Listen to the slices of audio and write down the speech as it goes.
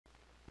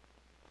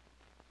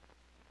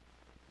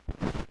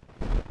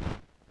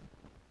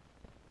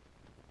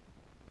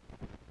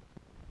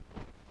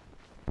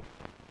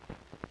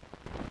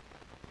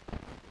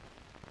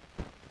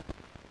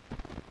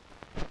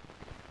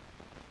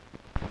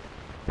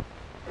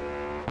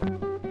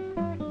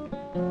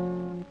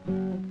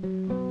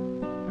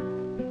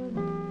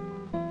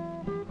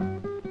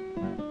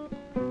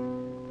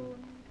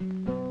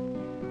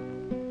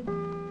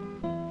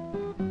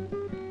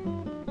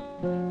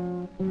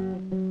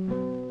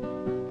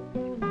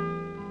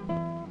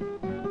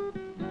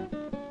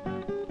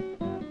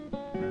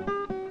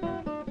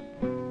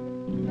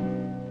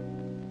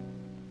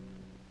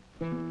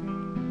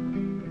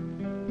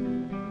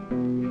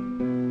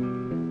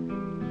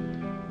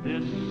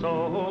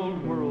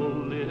old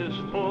world is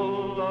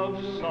full of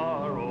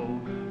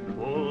sorrow,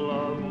 full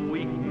of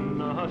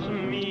weakness,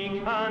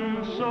 meek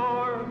and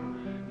sore.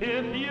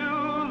 If you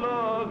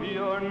love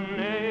your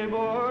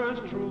neighbors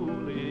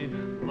truly,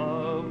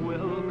 love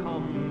will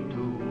come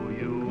to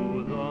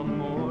you the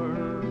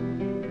more.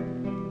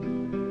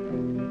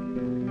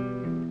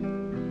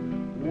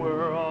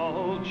 We're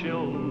all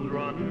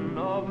children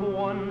of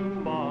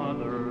one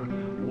Father,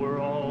 we're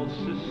all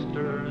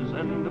sisters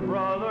and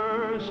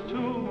brothers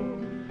too.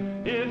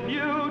 If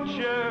you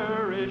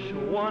cherish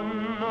one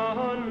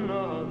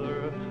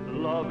another,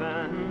 love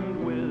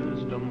and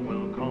wisdom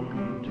will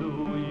come to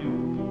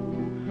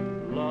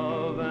you.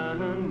 Love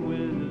and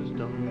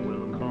wisdom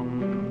will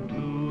come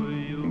to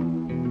you.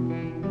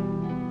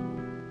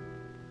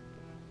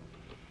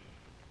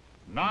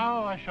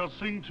 Now I shall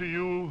sing to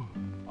you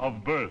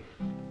of birth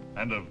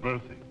and of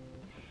birthing.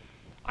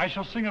 I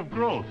shall sing of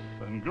growth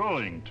and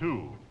growing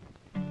too.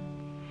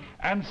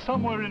 And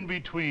somewhere in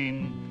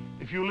between,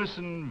 if you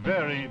listen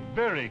very,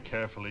 very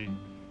carefully,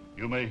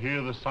 you may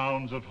hear the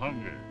sounds of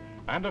hunger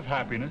and of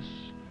happiness,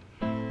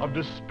 of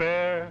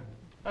despair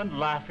and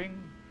laughing,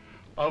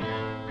 of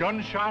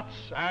gunshots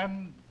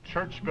and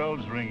church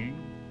bells ringing.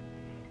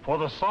 For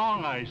the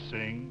song I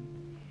sing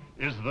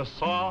is the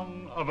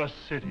song of a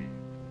city.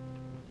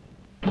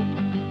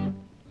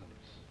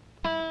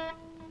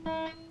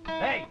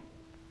 Hey!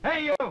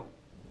 Hey, you!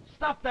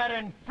 Stop that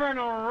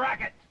infernal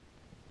racket!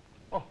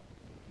 Oh,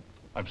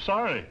 I'm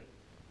sorry.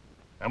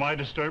 Am I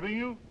disturbing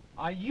you?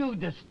 Are you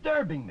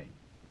disturbing me?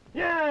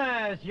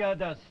 Yes, you're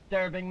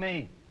disturbing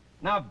me.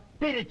 Now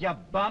beat it, you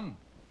bum!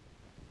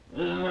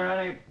 Isn't there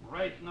any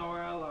place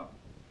nowhere else?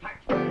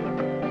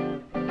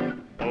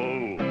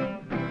 Oh,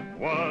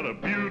 what a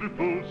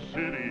beautiful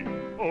city.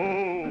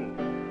 Oh,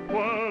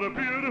 what a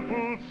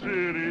beautiful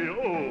city.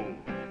 Oh,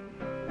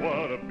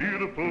 what a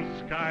beautiful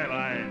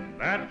skyline.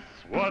 That's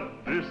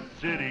what this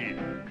city,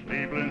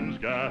 Cleveland's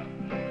got.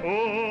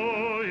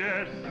 Oh,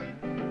 yes,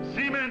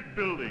 cement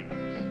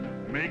buildings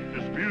make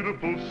this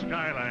beautiful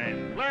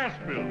skyline. Glass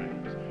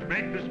buildings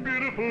make this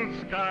beautiful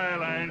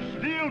skyline.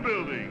 Steel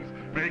buildings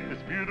make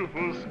this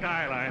beautiful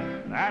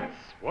skyline. That's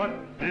what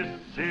this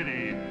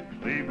city,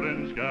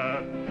 Cleveland's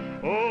got.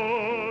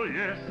 Oh,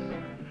 yes,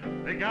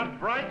 they got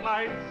bright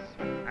lights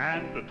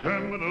and the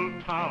terminal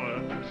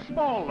tower,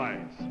 small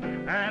lights,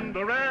 and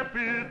the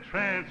rapid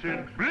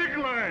transit, big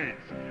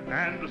lights,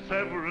 and the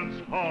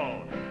Severance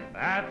Hall.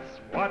 That's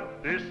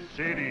what this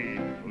city,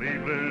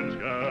 Cleveland's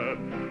got.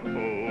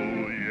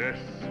 Oh, yes,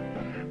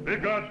 they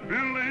got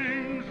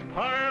buildings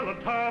piled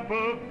on top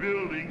of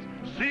buildings,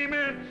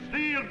 cement,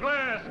 steel,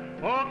 glass,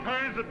 all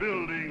kinds of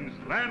buildings,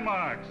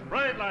 landmarks,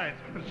 bright lights,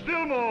 and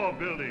still more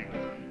buildings.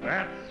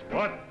 That's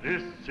what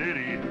this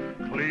city,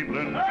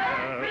 Cleveland's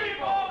got.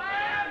 People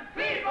and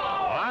people!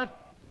 What?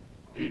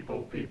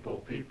 People, people,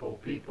 people,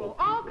 people.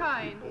 All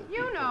kinds,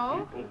 you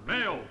know.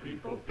 Male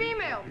people,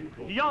 Female,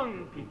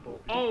 young people,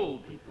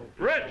 old people,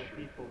 rich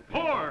people,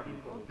 poor,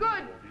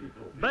 good,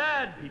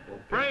 bad people,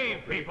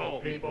 brave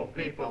people,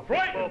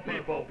 frightened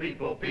people,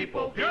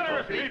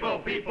 generous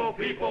people,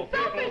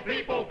 selfish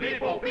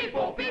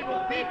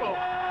people.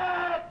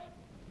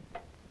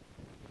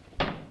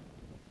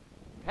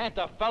 Can't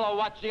a fellow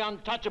watch the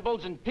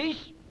Untouchables in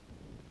peace?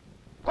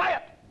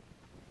 Quiet!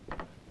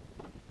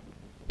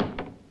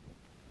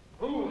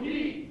 Who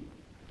he?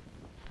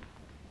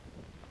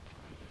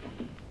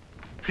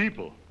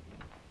 People.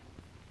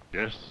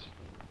 Yes,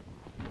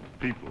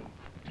 people.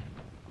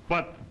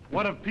 But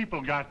what have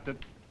people got that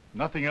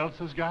nothing else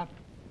has got?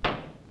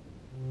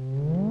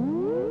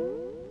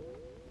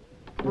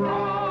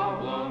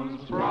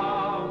 Problems,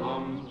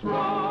 problems,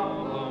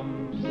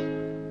 problems.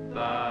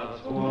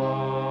 That's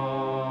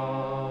what.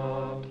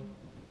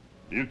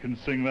 You can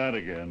sing that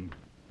again.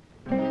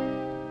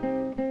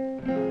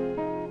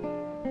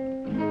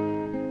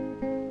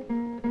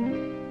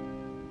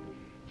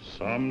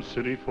 Some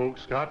city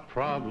folks got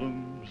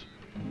problems,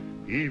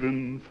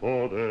 even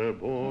for their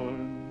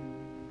born.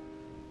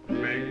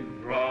 Big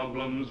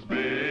problems,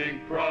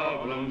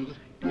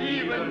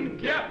 even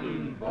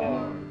getting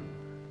born.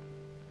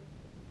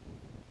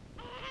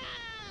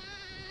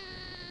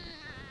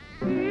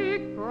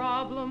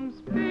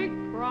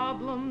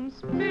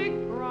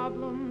 big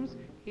problems,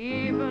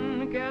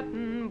 even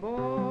getting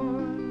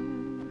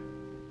born.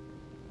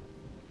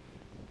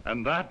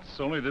 And that's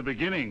only the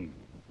beginning.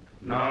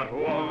 Not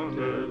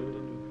wanted,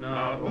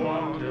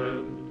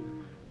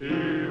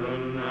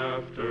 even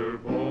after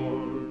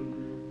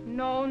born.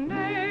 No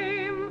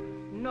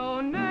name,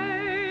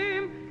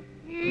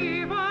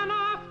 even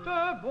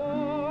after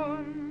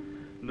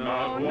born.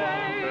 Not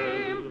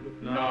wanted,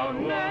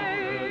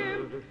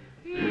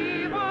 even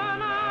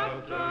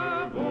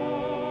after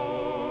born.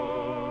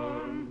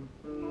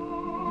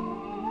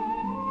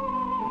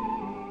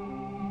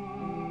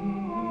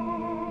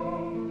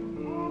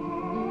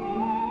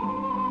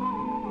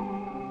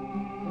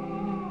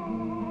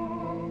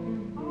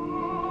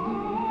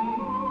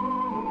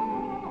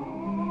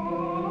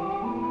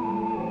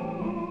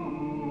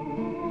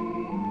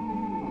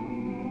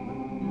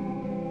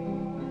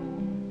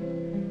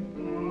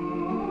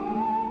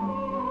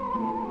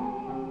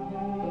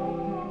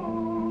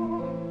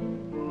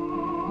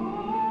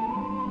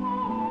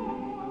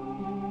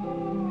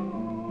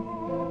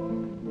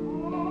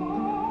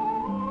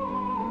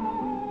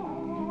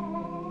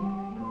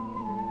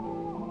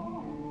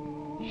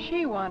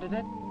 She wanted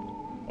it.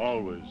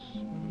 Always.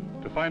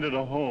 To find it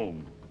a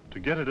home, to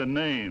get it a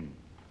name,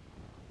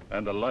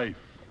 and a life.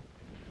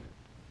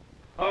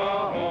 A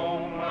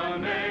home, a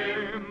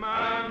name,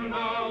 and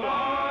a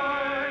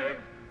life.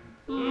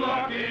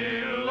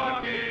 Lucky,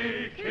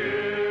 lucky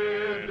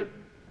kid.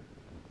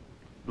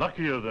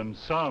 Luckier than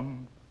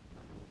some.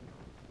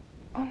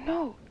 Oh,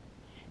 no.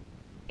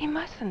 He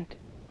mustn't.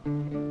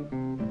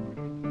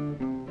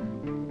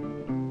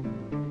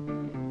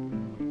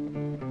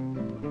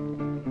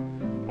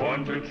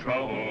 Born to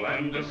trouble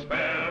and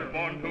despair,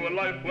 born to a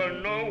life where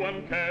no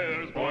one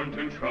cares. Born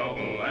to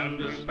trouble and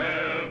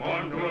despair,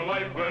 born to a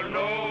life where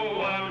no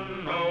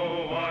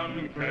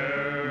one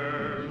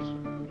cares.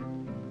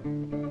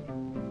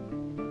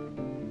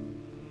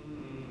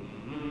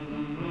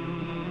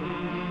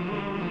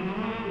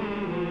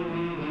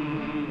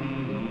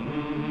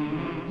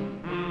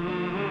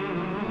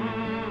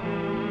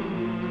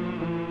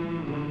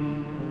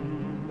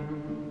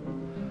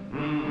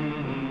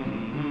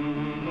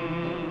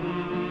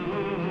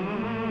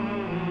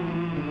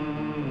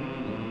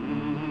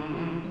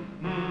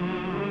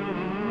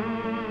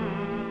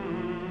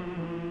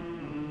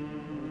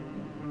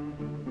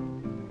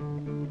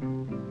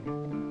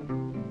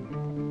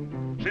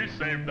 She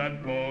saved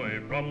that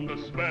boy from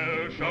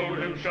despair, showed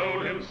him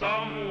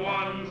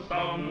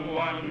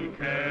someone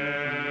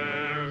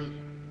cares.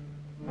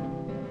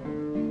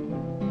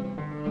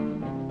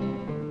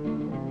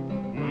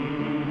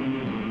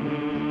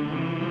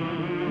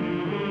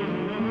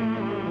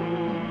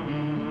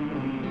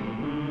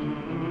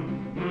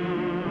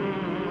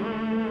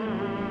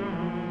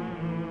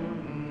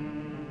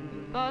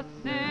 The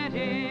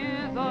city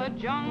is a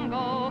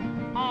jungle,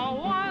 a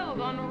wild,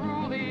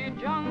 unruly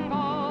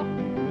jungle,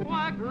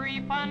 where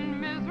grief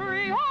and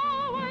misery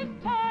always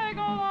tag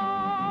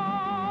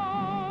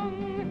along.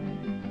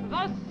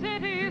 The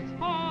city's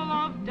full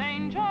of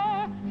danger,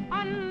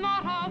 and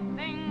not a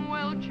thing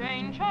will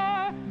change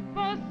her.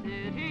 The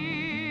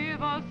city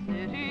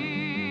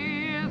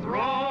is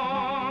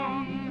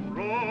wrong.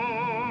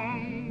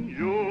 Wrong,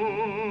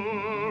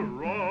 you're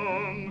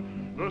wrong.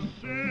 The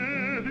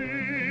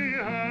city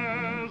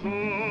has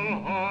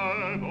a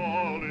heart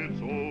all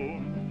its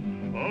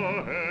own,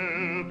 a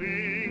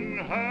helping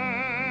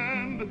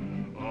hand,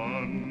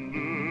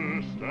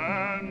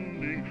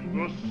 understanding.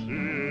 The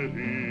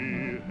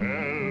city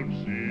helps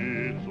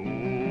its own.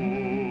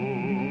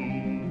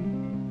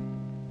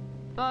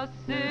 The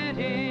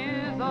city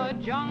is a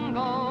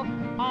jungle,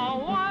 a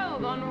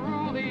wild,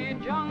 unruly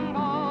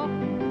jungle.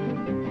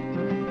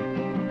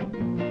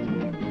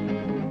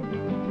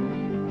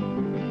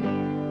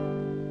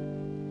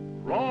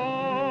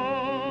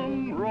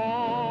 Wrong,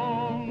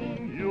 wrong,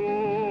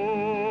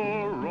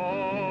 you're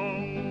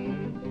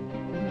wrong.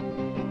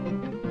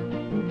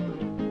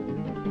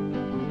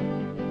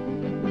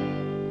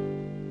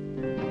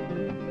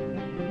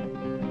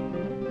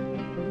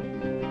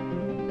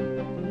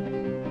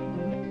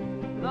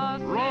 The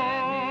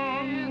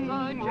city is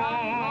a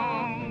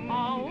jungle,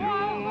 a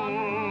wild,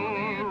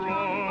 unruly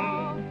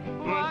jungle,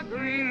 where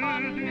grief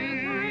and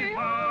misery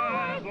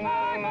always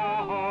tag along.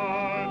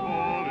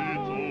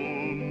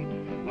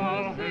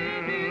 The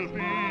city's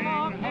full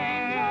of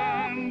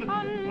danger,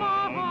 and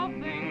not a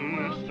thing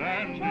will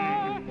change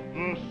her.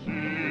 The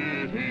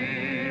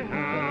city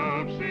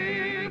helps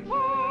its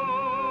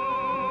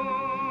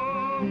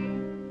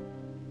own.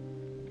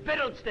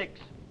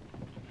 Fiddlesticks!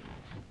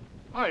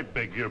 I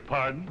beg your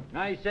pardon.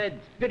 I said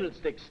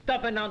fiddlesticks,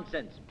 stuff and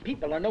nonsense.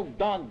 People are no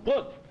darn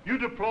good. You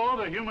deplore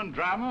the human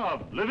drama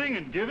of living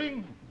and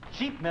giving?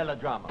 Cheap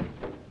melodrama.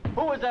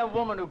 Who was that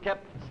woman who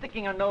kept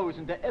sticking her nose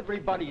into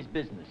everybody's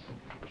business?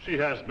 She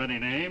has many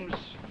names.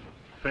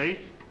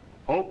 Faith,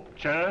 hope,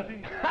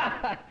 charity.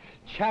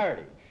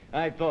 Charity.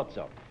 I thought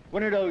so.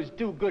 One of those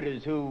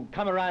do-gooders who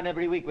come around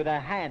every week with a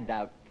hand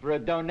out for a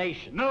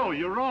donation. No,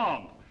 you're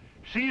wrong.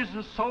 She is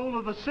the soul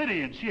of the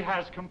city, and she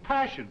has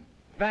compassion.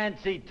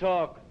 Fancy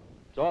talk.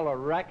 It's all a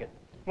racket.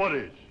 What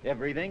is?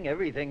 Everything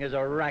is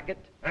a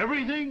racket.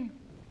 Everything?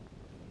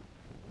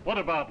 What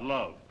about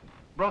love?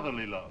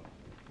 Brotherly love?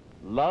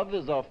 Love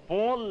is a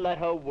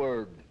four-letter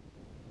word.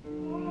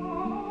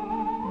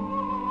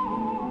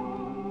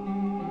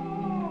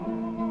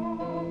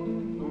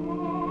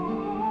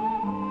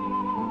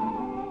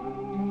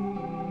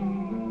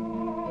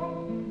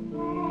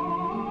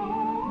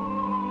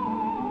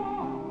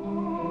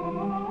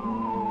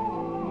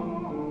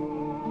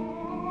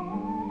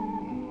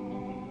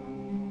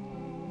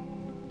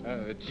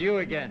 It's you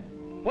again.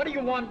 What do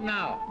you want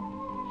now?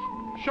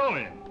 Show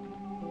him.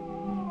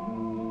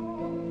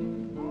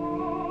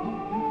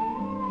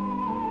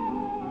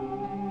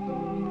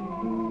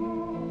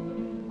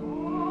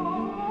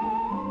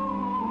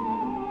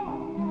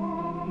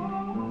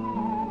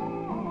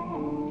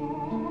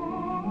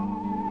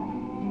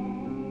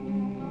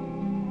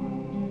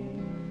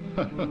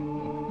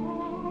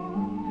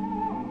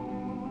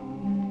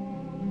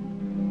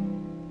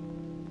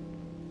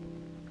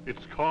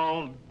 It's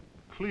called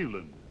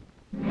Cleveland.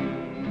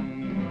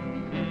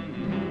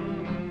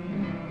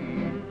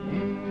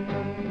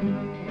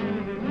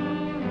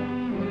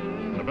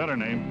 better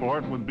name for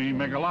it would be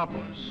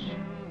Megalopolis.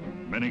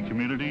 Many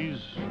communities,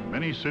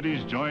 many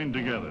cities joined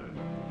together.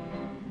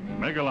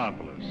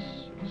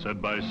 Megalopolis, said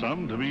by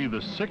some to be the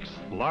 6th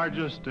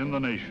largest in the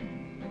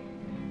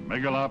nation.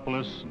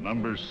 Megalopolis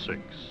number 6.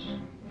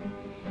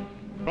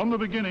 From the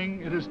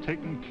beginning, it has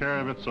taken care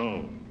of its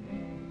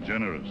own.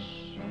 Generous,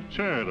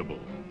 charitable,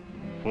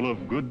 full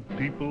of good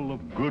people,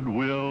 of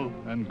goodwill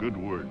and good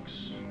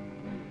works.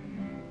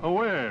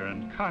 Aware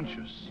and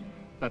conscious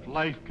that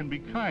life can be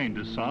kind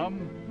to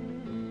some,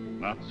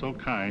 not so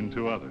kind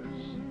to others.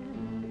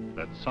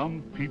 That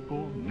some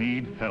people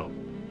need help.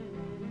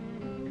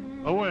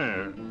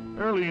 Aware,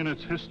 early in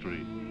its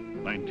history,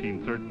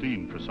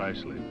 1913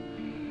 precisely,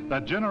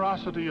 that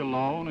generosity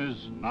alone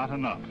is not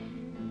enough.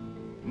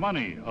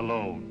 Money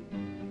alone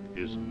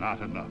is not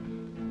enough.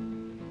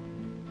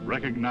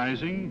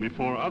 Recognizing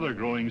before other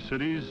growing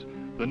cities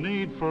the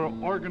need for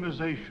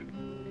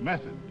organization,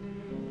 method,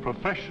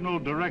 professional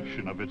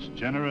direction of its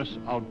generous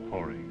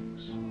outpourings.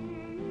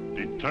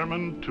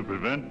 Determined to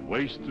prevent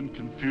waste and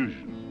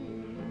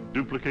confusion,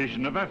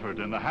 duplication of effort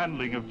in the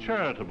handling of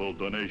charitable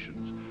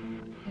donations.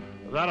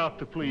 That ought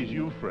to please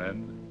you,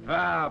 friend.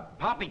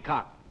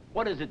 Poppycock,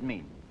 what does it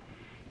mean?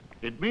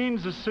 It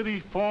means the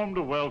city formed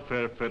a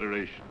welfare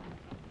federation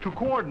to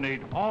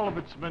coordinate all of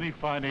its many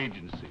fine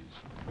agencies.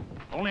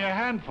 Only a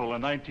handful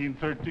in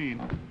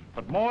 1913,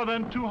 but more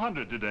than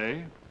 200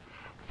 today,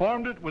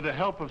 formed it with the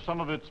help of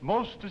some of its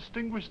most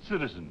distinguished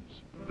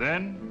citizens,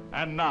 then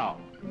and now.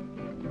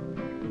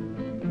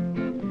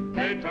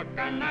 They took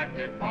an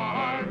active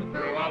part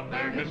throughout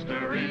their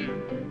history.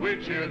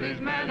 We cheer these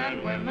men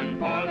and women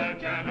for their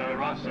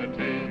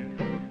generosity.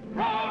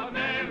 Proud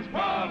names,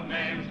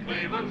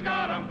 Cleveland's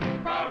got 'em.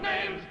 Proud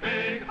names,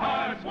 big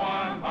hearts,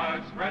 warm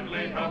hearts,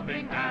 friendly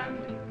helping hand.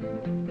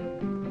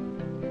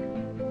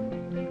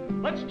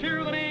 Let's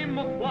cheer the name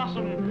of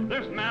Blossom.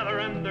 There's Mather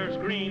and there's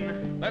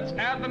Green. Let's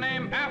add the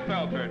name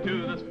Affelter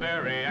to this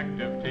very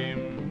active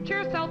team.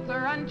 Cheer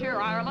Seltzer and cheer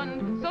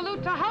Ireland.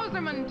 Salute to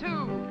Hauserman,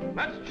 too.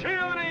 Let's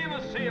cheer the name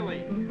of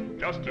Sealy,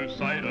 just to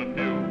cite a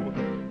few.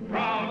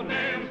 Proud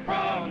names,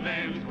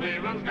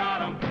 Cleveland's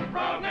got 'em.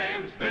 Proud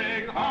names,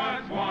 big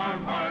hearts,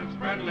 warm hearts,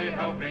 friendly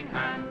helping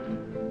hand.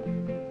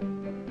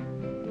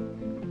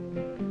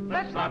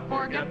 Let's not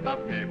forget the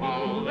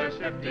people, there's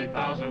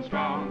 50,000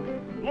 strong.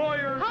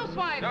 Lawyers,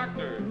 Housewives,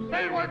 doctors,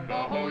 They work the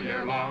whole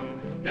year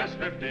long. Yes,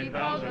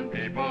 50,000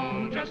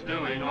 people just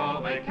doing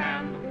all they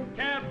can.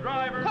 cab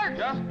drivers, Clerks,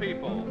 just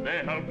people.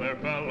 They help their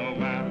fellow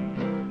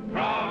man.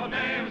 Proud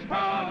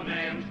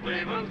names,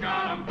 Cleveland's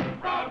got 'em.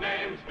 Proud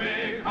names,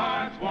 big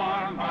hearts,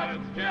 warm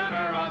hearts,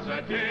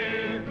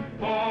 generosity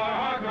for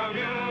our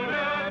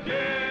community.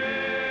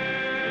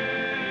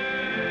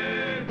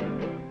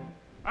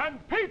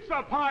 And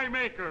pizza pie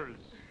makers.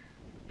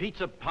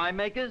 Pizza pie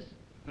makers?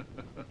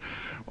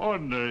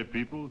 Ordinary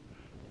people,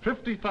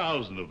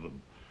 50,000 of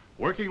them,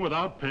 working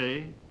without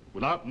pay,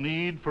 without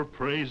need for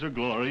praise or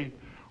glory,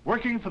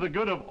 working for the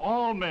good of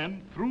all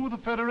men through the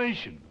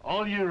Federation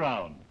all year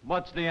round.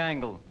 What's the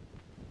angle?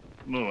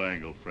 No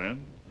angle,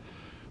 friend.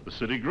 The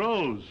city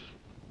grows.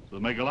 The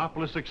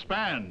Megalopolis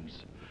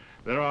expands.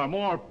 There are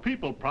more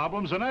people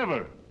problems than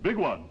ever, big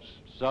ones.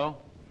 So?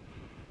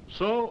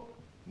 So,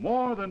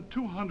 more than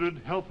 200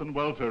 health and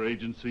welfare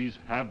agencies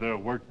have their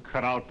work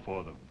cut out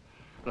for them.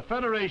 The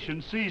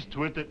Federation sees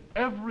to it that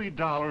every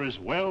dollar is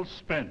well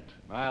spent.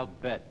 I'll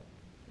bet.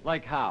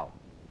 Like how?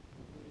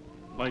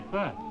 Like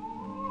that.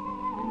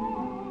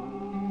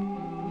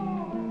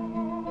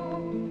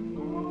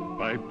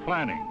 By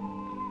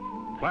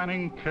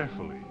planning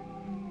carefully,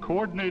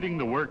 coordinating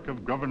the work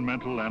of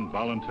governmental and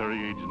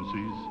voluntary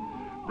agencies,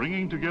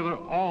 bringing together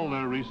all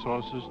their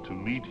resources to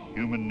meet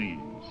human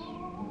needs.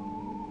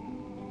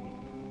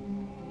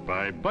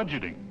 By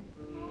budgeting,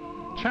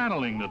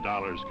 channeling the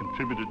dollars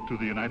contributed to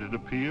the United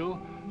Appeal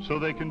so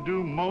they can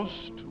do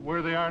most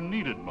where they are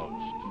needed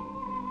most.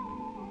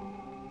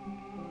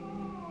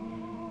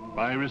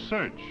 By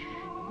research,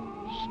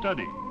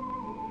 study,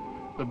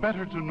 the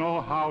better to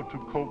know how to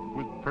cope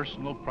with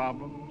personal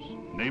problems,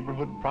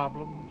 neighborhood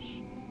problems,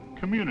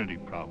 community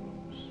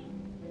problems.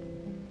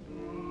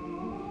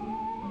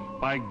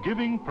 By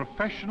giving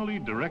professionally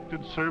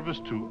directed service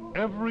to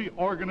every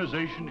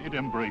organization it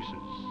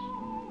embraces.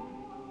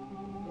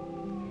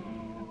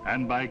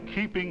 And by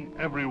keeping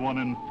everyone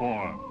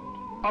informed,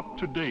 up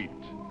to date,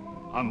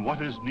 on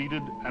what is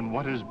needed and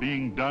what is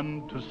being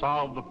done to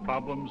solve the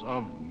problems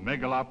of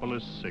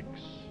Megalopolis 6.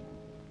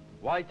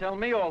 Why tell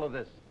me all of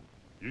this?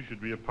 You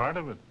should be a part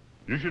of it.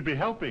 You should be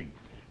helping.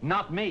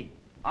 Not me.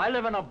 I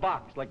live in a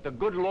box like the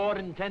good Lord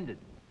intended.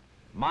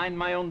 Mind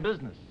my own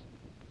business.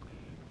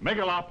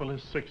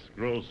 Megalopolis 6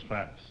 grows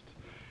fast.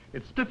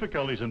 Its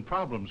difficulties and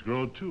problems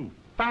grow too,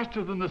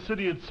 faster than the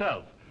city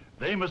itself.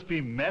 They must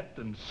be met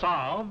and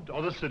solved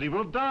or the city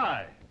will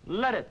die.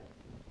 Let it.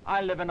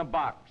 I live in a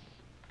box.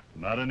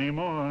 Not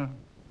anymore.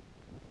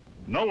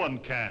 No one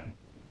can.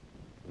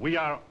 We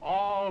are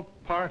all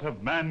part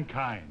of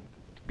mankind.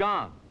 It's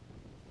gone.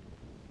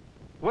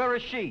 Where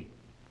is she?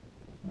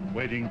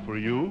 Waiting for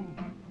you.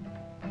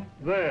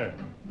 There.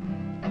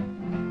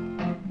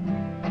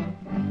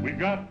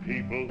 got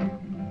people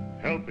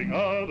helping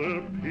other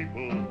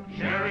people,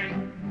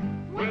 Sharing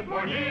with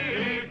more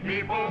needy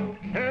people.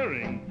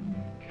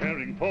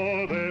 caring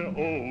for their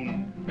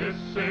own. This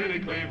city,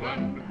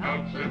 Cleveland,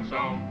 helps its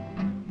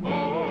own.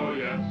 Oh,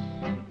 yes.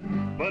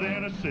 But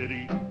in a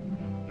city,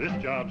 this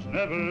job's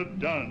never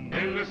done.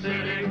 In the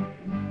city,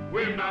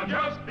 we've now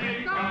just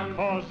begun.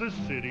 Cause this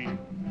city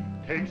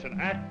takes an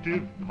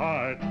active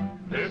part.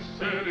 This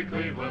city,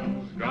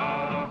 Cleveland's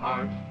got a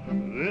heart.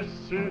 This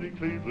city,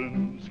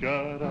 Cleveland's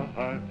got a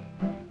heart.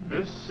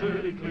 This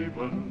city,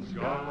 Cleveland's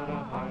got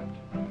a heart.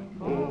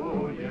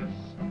 Oh, yes,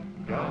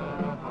 got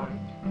a heart.